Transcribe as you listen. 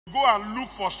go and look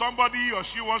for somebody he or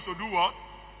she wants to do what?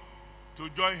 To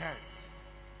join hands.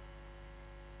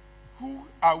 Who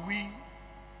are we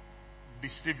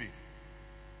deceiving?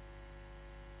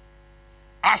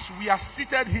 As we are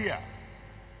seated here,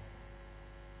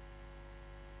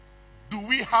 do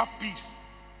we have peace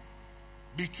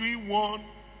between one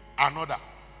another?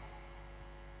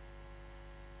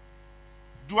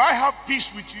 Do I have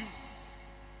peace with you?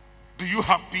 Do you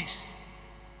have peace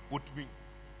with me?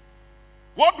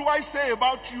 What do I say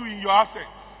about you in your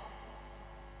absence?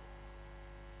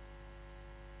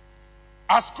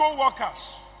 As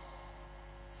co-workers,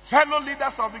 fellow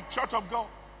leaders of the Church of God,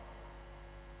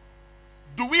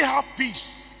 do we have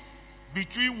peace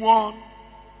between one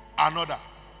another?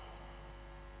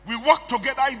 We work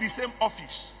together in the same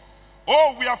office.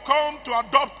 Oh, we have come to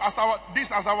adopt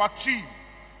this as our team,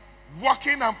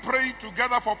 working and praying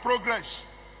together for progress.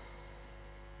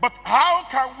 But how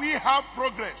can we have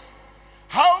progress?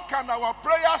 How can our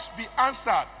prayers be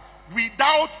answered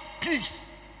without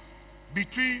peace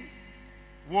between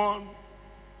one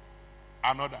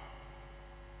another?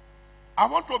 I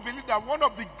want to believe that one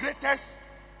of the greatest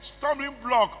stumbling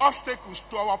block, obstacles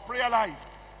to our prayer life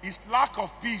is lack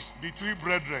of peace between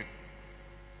brethren.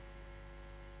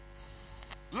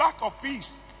 Lack of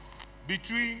peace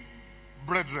between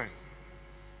brethren.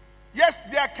 Yes,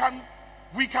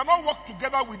 we cannot work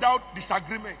together without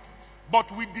disagreement. But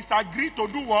we disagree to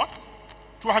do what?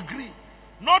 To agree.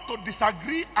 Not to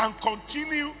disagree and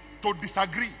continue to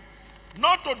disagree.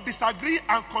 Not to disagree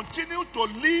and continue to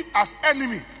live as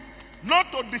enemy.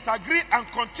 Not to disagree and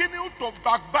continue to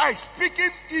backbite, speaking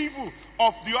evil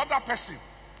of the other person.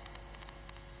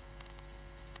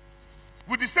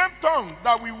 With the same tongue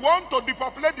that we want to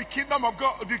depopulate the kingdom of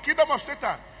God, the kingdom of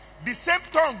Satan, the same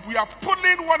tongue we are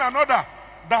pulling one another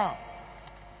down.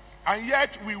 And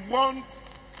yet we want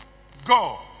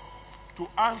God to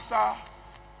answer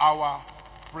our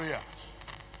prayers.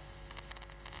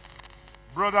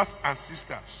 Brothers and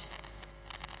sisters,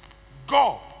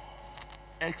 God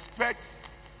expects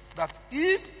that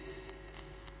if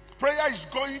prayer is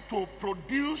going to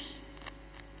produce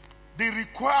the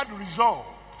required result,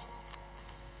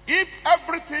 if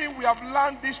everything we have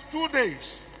learned these 2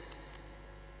 days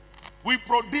will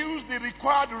produce the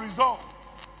required result,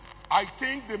 I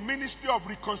think the ministry of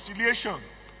reconciliation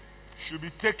should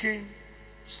be taken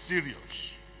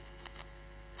serious.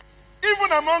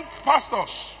 Even among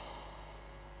pastors,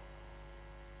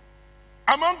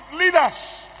 among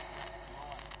leaders.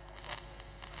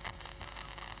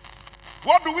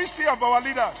 What do we say of our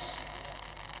leaders?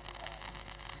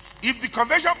 If the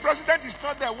convention president is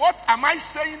not there, what am I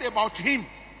saying about him?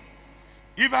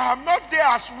 If I am not there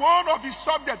as one of his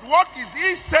subjects, what is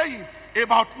he saying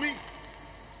about me?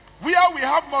 Where we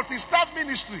have multi-staff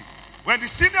ministry, when the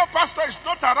senior pastor is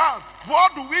not around,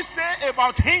 what do we say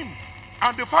about him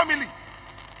and the family?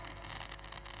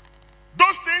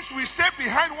 Those things we say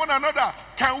behind one another,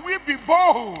 can we be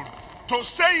bold to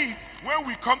say it when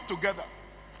we come together?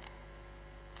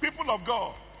 People of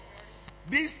God,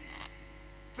 these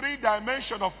 3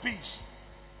 dimensions of peace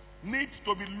need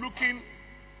to be looking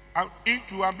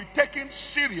into and be taken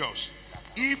serious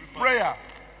if prayer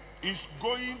is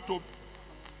going to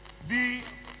be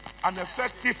an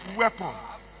effective weapon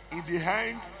in the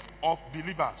hands of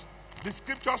believers. The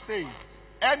scripture says,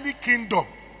 any kingdom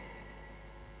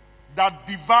that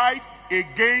divide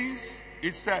against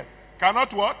itself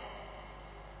cannot what?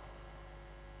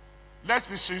 Let's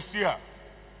be sincere.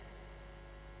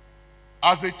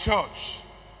 As a church,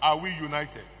 are we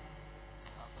united?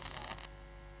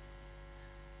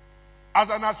 As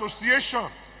an association,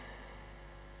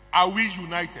 are we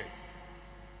united?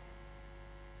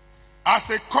 As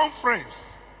a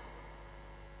conference,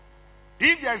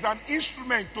 if there is an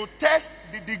instrument to test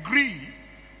the degree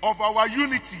of our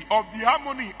unity, of the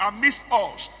harmony amidst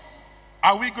us,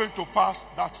 are we going to pass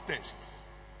that test?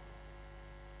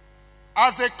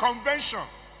 As a convention,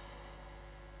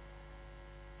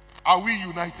 are we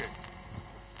united?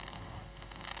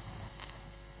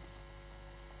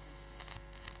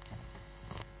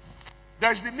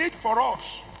 There is the need for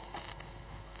us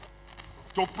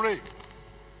to pray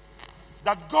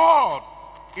that God,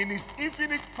 in his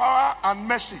infinite power and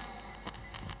mercy,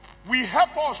 will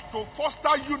help us to foster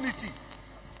unity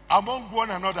among one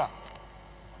another.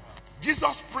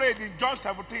 Jesus prayed in John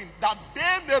 17 that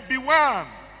they may be one.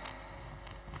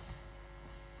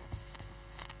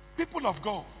 People of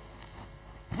God,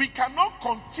 we cannot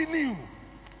continue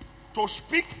to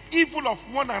speak evil of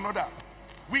one another.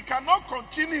 We cannot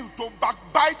continue to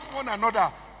backbite one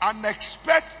another and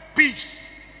expect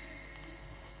peace.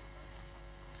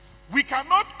 We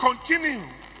cannot continue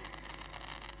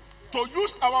to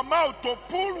use our mouth to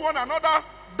pull one another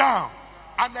down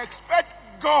and expect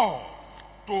God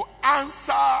to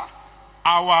answer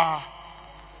our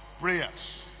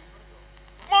prayers.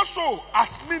 More so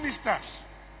as ministers.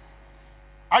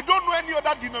 I don't know any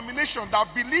other denomination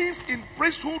that believes in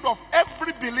priesthood of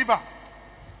every believer.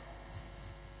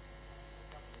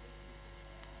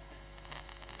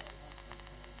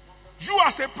 You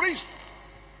as a priest,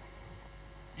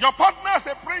 your partner as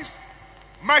a priest,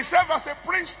 myself as a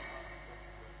priest,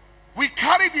 we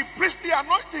carry the priestly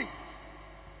anointing.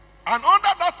 And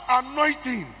under that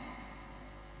anointing,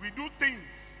 we do things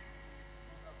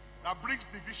that brings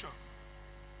division.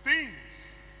 Things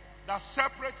that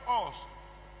separate us,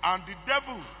 and the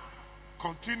devil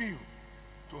continue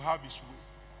to have his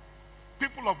way.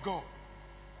 People of God,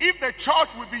 if the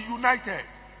church will be united,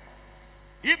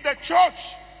 if the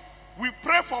church will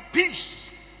pray for peace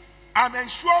and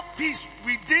ensure peace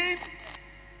within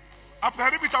a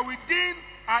perimeter, within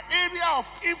an area of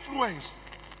influence,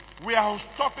 we are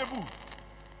unstoppable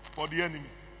for the enemy.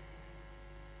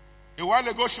 A while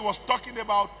ago, she was talking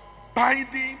about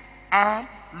binding and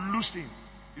loosing.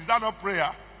 Is that not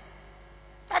prayer?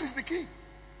 That is the key.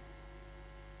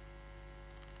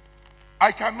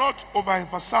 I cannot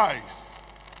overemphasize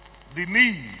the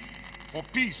need for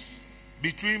peace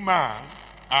between man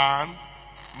and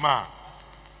man.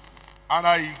 And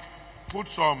I put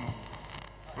some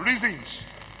reasons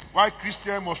why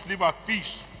Christians must live at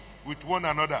peace with one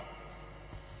another.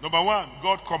 Number one,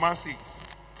 God commands it.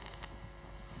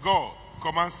 God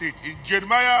commands it. In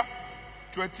Jeremiah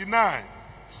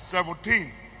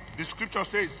 29:17, the scripture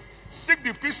says, seek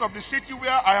the peace of the city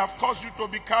where I have caused you to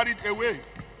be carried away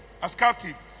as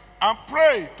captive, and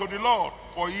pray to the Lord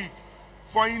for it.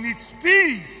 For in its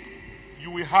peace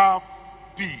you will have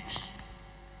peace.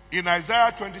 In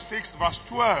Isaiah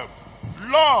 26:12,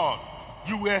 Lord,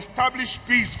 you will establish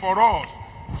peace for us,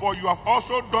 for you have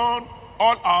also done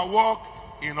all our work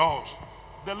in us.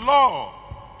 The Lord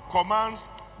commands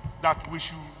that we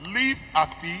should live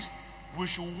at peace, we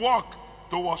should walk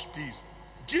towards peace.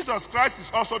 Jesus Christ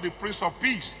is also the Prince of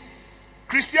Peace.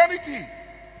 Christianity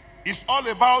is all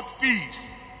about peace.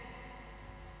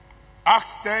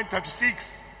 Acts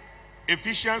 10:36,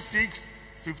 Ephesians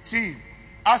 6:15.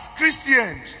 As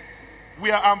Christians,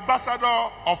 we are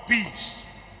ambassadors of peace.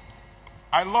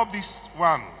 I love this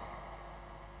one.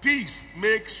 Peace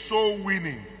makes soul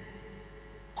winning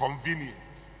convenient.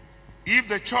 If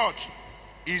the church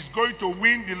is going to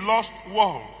win the lost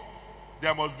world,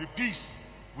 there must be peace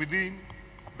within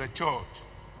the church.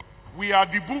 We are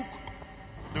the book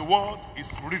the world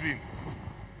is reading.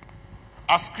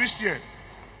 As Christians,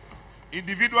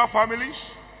 individual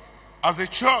families, as a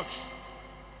church,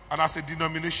 and as a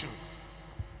denomination.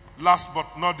 Last but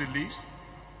not the least,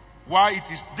 why it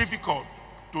is difficult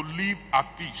to live at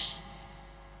peace.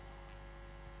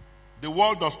 The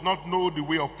world does not know the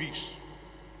way of peace.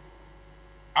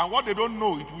 And what they don't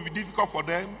know, it will be difficult for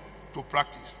them to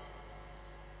practice.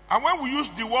 And when we use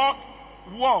the word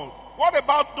world, what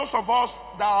about those of us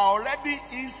that are already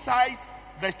inside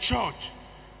the church?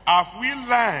 Have we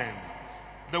learned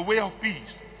the way of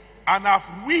peace? And have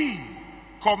we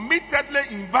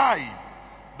committedly imbibed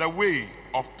the way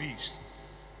of peace?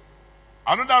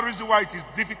 Another reason why it is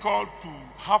difficult to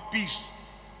have peace,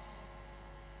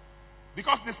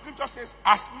 because the scripture says,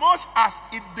 as much as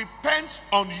it depends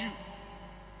on you.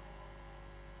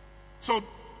 So,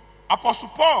 Apostle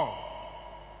Paul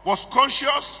was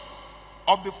conscious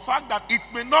of the fact that it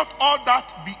may not all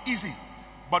that be easy,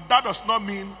 but that does not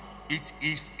mean it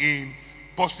is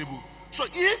impossible. So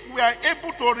if we are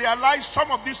able to realize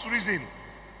some of these reasons,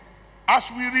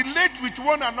 as we relate with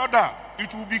one another,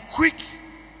 it will be quick.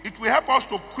 It will help us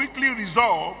to quickly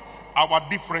resolve our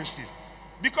differences.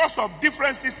 Because of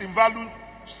differences in value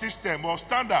system or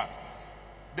standard,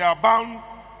 there are bound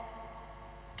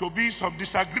to be some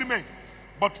disagreement.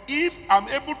 But if I'm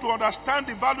able to understand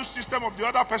the value system of the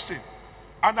other person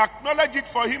and acknowledge it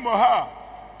for him or her,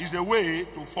 is a way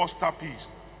to foster peace.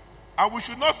 And we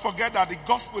should not forget that the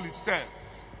gospel itself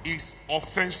is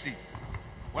offensive.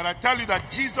 When I tell you that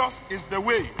Jesus is the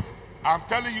way, I'm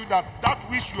telling you that that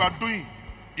which you are doing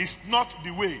is not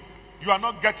the way. You are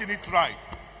not getting it right.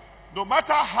 No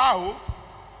matter how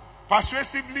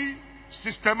persuasively,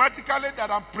 systematically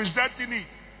that I'm presenting it,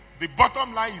 the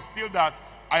bottom line is still that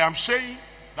I am saying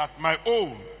that my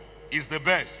own is the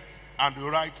best and the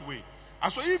right way.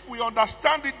 And so if we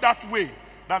understand it that way,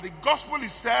 that the gospel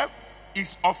itself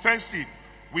is offensive,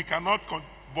 we cannot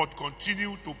but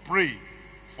continue to pray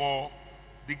for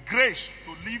the grace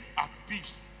to live at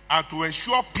peace and to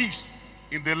ensure peace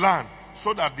in the land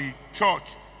so that the church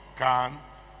can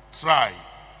thrive.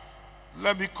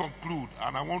 let me conclude,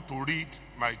 and I want to read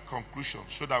my conclusion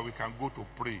so that we can go to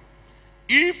pray.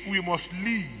 If we must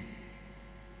live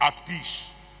at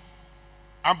peace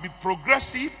and be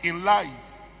progressive in life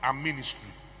and ministry,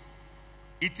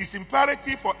 it is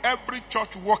imperative for every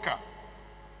church worker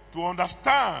to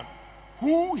understand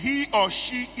who he or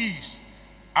she is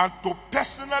and to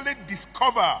personally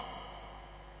discover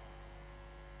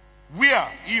where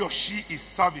he or she is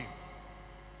serving.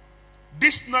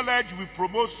 This knowledge will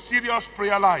promote serious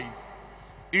prayer life,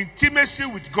 intimacy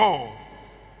with God,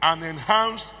 and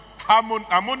enhance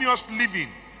harmonious living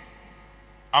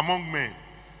among men.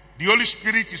 The Holy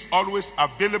Spirit is always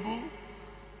available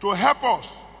to help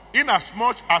us in as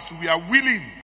much as we are willing